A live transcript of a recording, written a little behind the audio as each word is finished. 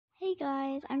Hey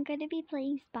guys, I'm going to be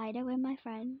playing Spider with my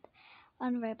friend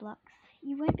on Roblox.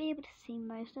 You won't be able to see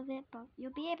most of it, but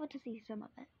you'll be able to see some of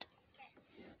it.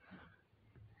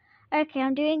 Okay,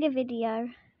 I'm doing a video.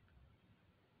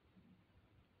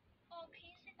 Oh, can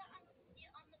you say that on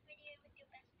the video with your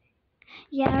bestie?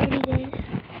 Yeah, I already did.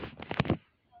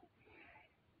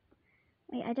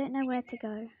 Wait, I don't know where to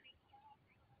go.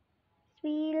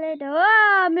 Sweet little...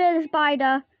 Oh, I'm a little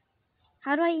spider.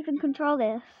 How do I even control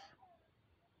this?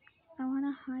 I want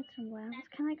to hide somewhere.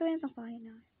 Can I go in the fire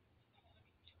now?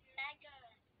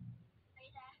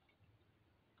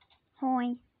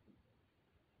 Hoi.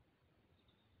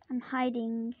 I'm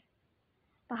hiding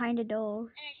behind a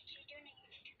door. She's doing a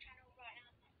YouTube channel right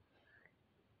now.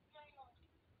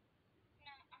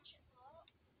 No, I'm sure.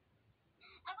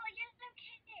 I got a yellow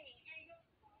kitty.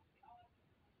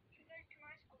 She goes to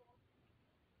my school.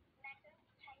 Megan,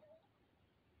 Taylor.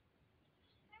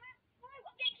 No,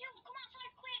 I'm getting killed. Come outside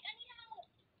quick. I need help.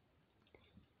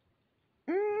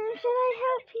 Should I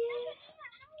help you?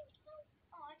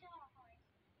 Oh, I died.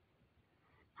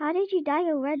 How did you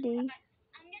die already? I'm going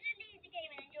to leave the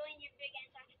game and join you again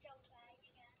so I can still play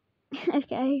again.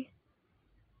 Okay.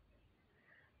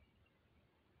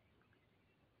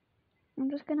 I'm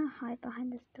just gonna hide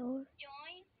behind this door.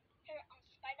 Join her on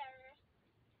Spider.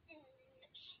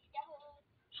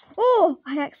 Oh!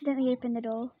 I accidentally opened the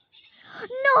door.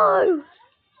 No!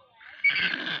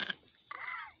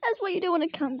 That's what you do on a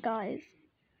camp, guys.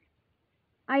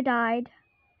 I died.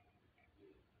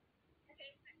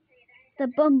 The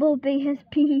bumblebee has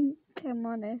been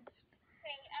demolished.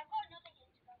 Wait, I've got another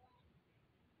game to go on.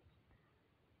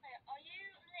 Wait, are you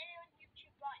literally on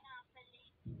YouTube right now,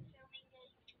 filming the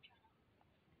YouTube channel?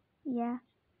 Yeah,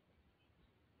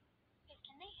 Wait,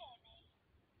 can they hear me?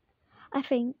 I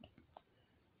think.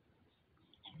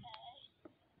 Okay.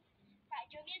 Right,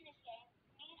 you'll be in this game.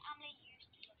 Me and Emily used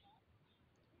to live it.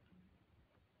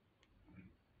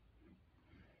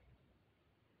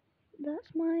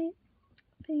 That's my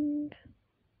thing.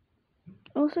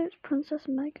 Also, it's Princess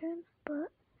Megan,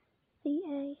 but the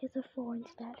A is a 4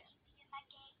 instead.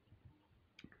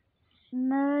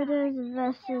 Murders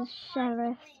versus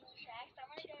sheriffs.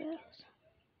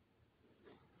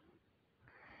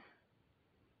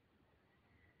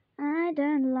 I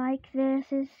don't like this,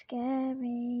 it's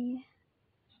scary.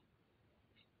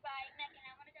 Right, Megan,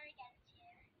 I want to go against you.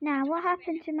 Now, what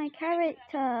happened to my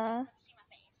character?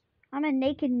 I'm a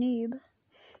naked noob.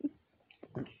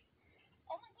 Oh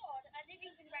my god, I didn't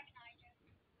even recognize you.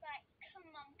 Right,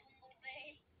 come on,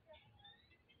 Bumblebee.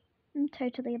 I'm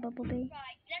totally a bumblebee.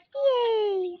 Right, let's go.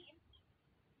 Yay!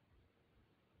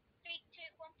 3,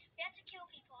 2, 1. We have to kill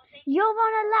people. You're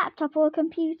on a laptop or a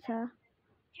computer?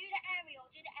 Do the aerial,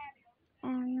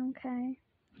 Okay.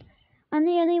 I'm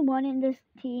the only one in this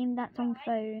team that's on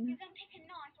phone. You can pick a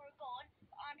knife or a gun,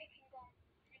 but I'm picking gun.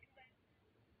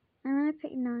 I'm gonna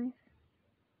pick knife.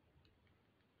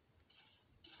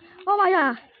 Oh my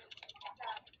god!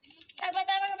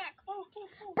 Back.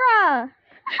 Bruh!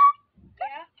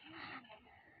 Yeah?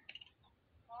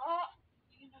 What?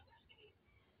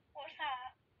 What's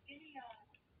that?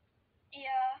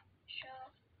 Yeah, sure.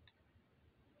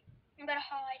 I'm gonna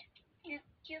hide.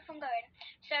 Keep from going.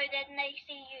 So then they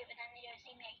see you, but then they don't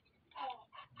see me.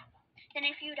 Then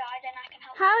if you die, then I can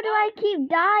help How you. do I keep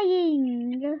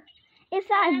dying? It's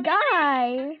that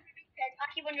guy. I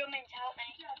keep on drumming to help me.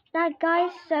 That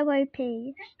guy's so OP.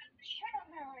 Shut up,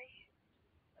 Melly.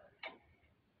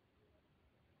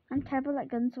 I'm terrible at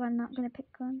guns, so I'm not gonna pick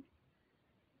gun.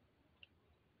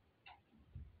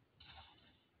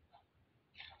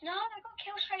 No, I got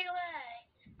killed straight away.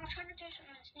 I'm trying to do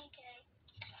something sneaky.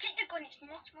 Pick the gun, it's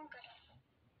much more good.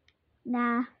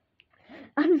 Nah.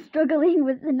 I'm struggling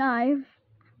with the knife.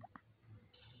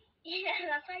 Yeah,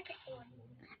 that's why I picked the one.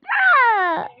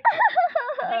 Ah!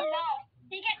 They lost.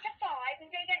 They get to 5. If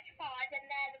they get to 5, then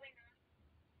they're the winner.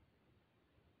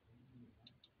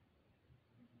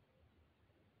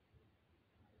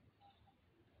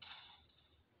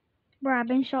 Bro, I've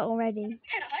been shot already.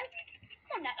 Hello.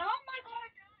 Oh, no. Oh my god.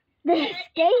 This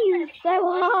game's so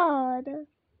hard.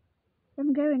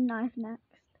 I'm going knife next.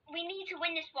 We need to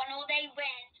win this one or they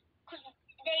win. Because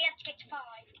they have to get to 5.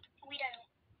 We don't.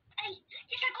 Hey,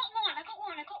 yes, I got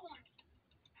one.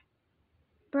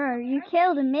 Bro, you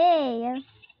killed me. Hey. I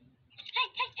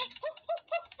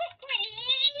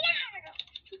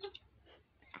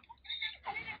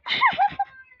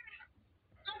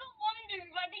got one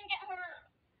dude, but I didn't get hurt.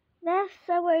 That's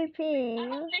so OP. I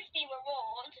got 50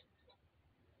 reward.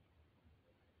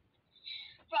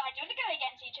 Right, do you want to go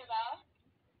against each other?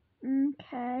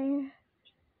 Okay.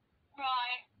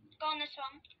 Right, go on this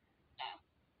one. No.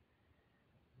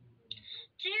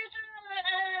 Do the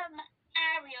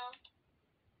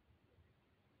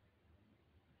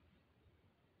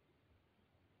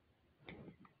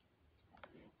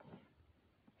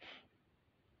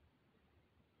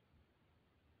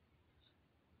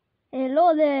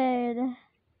Reloaded.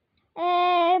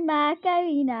 Hey,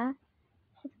 Macarena.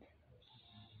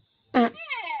 Hey.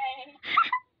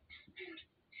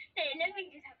 Hey, let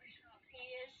me just have a shot,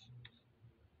 please.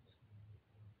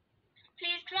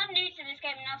 Please, because I'm new to this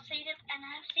game and I've seen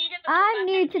it before. I'm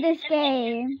new to this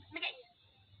game.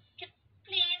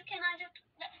 Please, can I just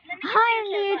let me I'm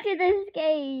get new to this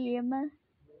game.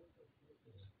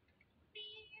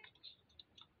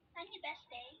 I'm your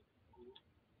bestie.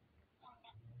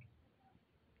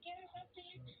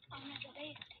 I'm not your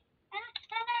bestie.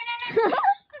 No.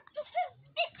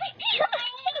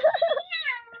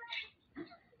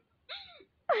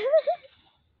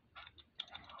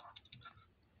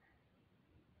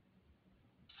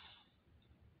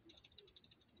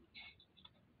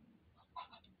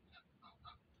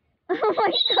 Oh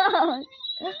my god.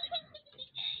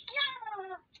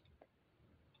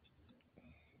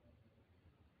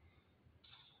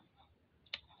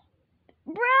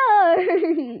 Bro!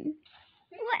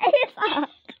 What is that?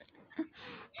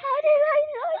 How did I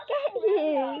not get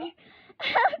you?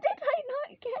 How did I not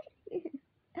get you?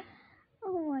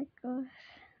 Oh my gosh.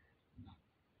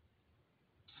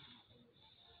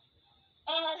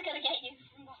 Oh, I was gonna get you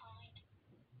from behind.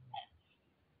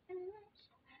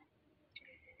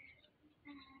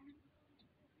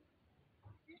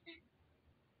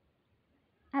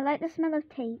 I like the smell of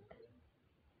tape.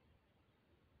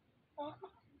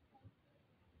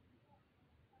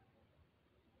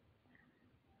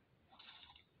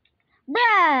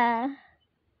 Bruh!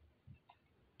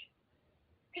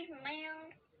 People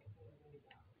man.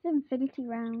 It's infinity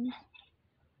rounds.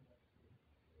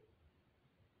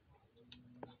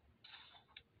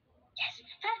 Yes!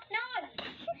 No!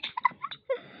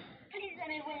 Please let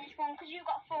me win this one because you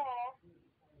got 4.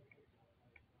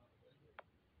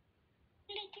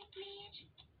 Please.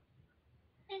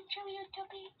 Let's show you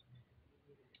Toby.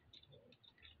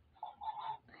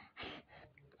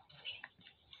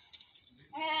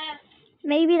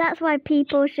 Maybe that's why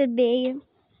people should be, you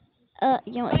know I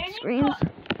what only screams? got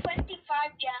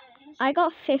 25 gems. I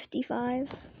got 55. Right,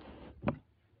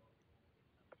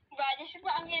 this is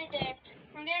what I'm going to do.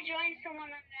 I'm going to join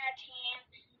someone on their team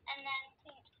and then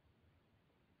think.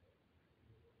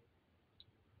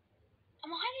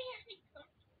 Am I the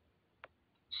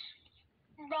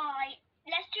Right,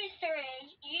 let's do 3.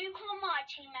 You come on my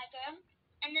team, Megan,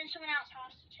 and then someone else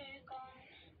has to go on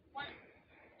 1,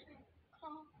 2,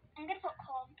 com. I'm going to put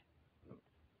com.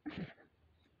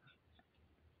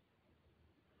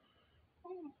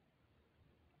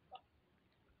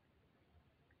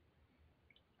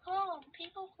 Come,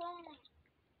 people come.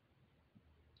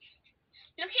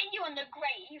 Look at you on the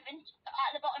grave and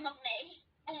at the bottom of me.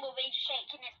 Bumblebee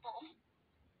shaking its bum.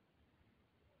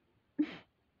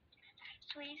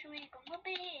 Sweet, sweet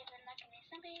bumblebee, and like an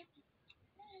innocent baby.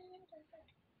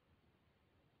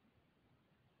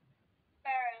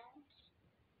 Burrows.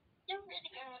 You're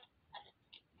really good.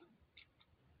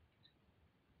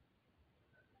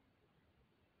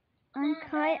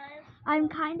 I'm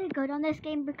kind of good on this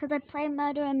game because I play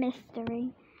murder and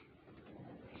mystery.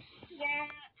 Yeah,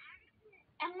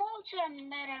 I'm more to a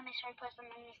murder mystery person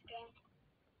in this game.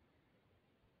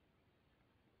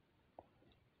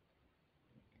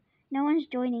 No one's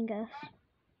joining us.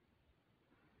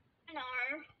 No.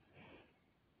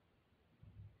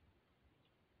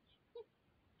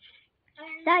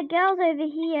 That girl's over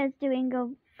here is doing a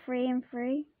 3 and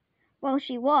 3. Well,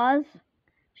 she was.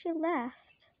 She left.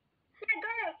 Yeah, go.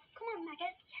 Come on,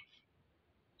 Megan. Yes.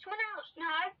 Someone else.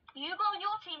 No, you go on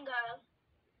your team, girl.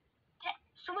 Okay.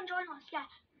 Someone join us. Yeah.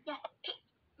 Yeah. Pick.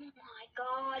 Oh my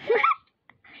god.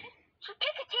 So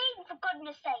pick a team for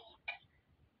goodness sake.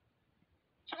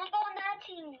 Someone go on their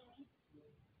team.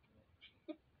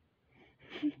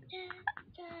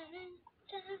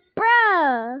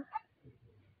 Bruh!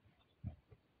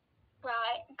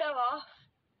 Right, go off.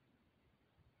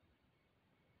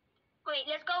 Wait,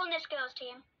 let's go on this girl's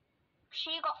team.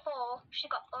 She got 4. She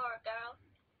got 4, girl.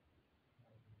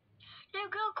 No,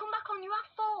 girl, come back on. You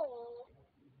have 4.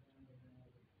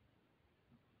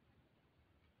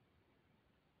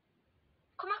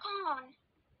 Come back on.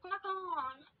 Come back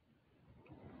on.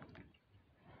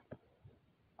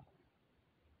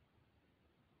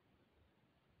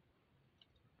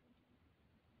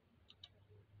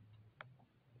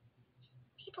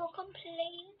 People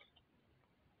complain.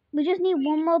 We just need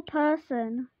one more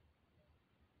person.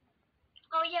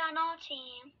 Oh, yeah, on our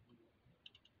team.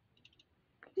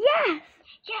 Yes!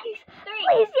 Yes! 3.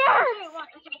 Please, yes! 2, 1.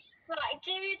 Okay. Right,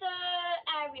 do the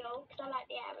aerial, because I like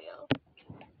the aerial.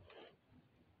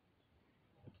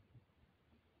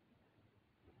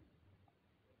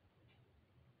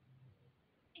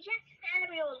 Yes,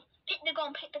 aerial. Pick the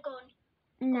gun, pick the gun.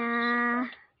 Nah.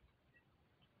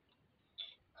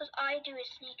 Because I do is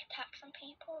sneak attacks on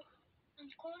people in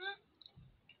the corner.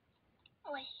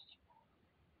 Oh wait.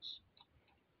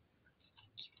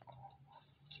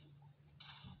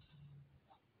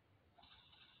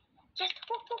 Yes.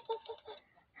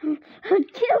 Kill me,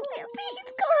 please,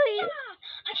 guys. Yeah.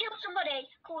 I killed somebody.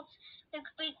 Called.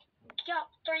 We got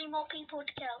 3 more people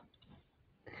to kill.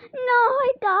 No,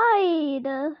 I died.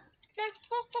 No.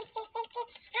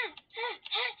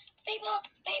 People.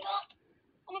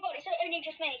 Oh my god, it's only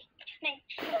just me. Just me.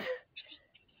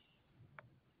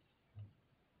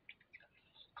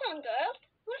 Come on, girl.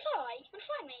 You wanna fly? You wanna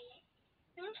fly me?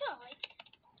 You wanna fly?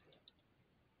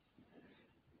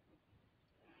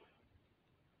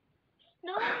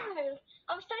 No.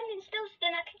 I was standing still so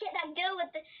then I could get that girl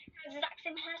with the exact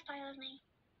same hairstyle as me.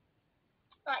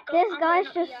 Right, go. This I'm guy's going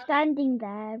up just here. standing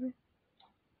there.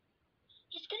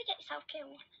 He's gonna get himself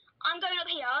killed. I'm going up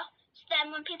here, so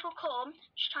then when people come,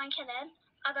 just try and kill him.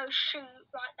 I go shoot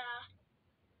right there.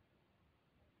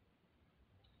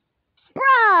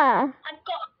 Bruh! I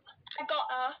got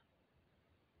her.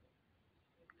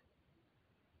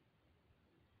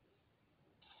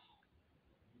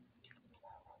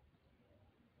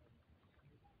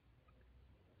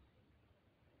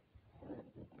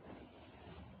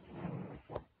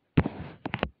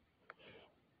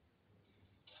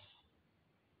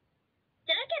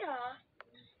 Did I get her?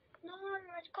 No,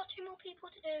 I've got 2 more people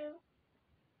to do.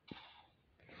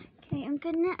 Okay, I'm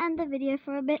gonna end the video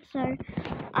for a bit, so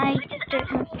I don't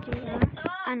have to do that.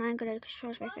 And I'm gonna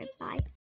destroy my phone. Bye.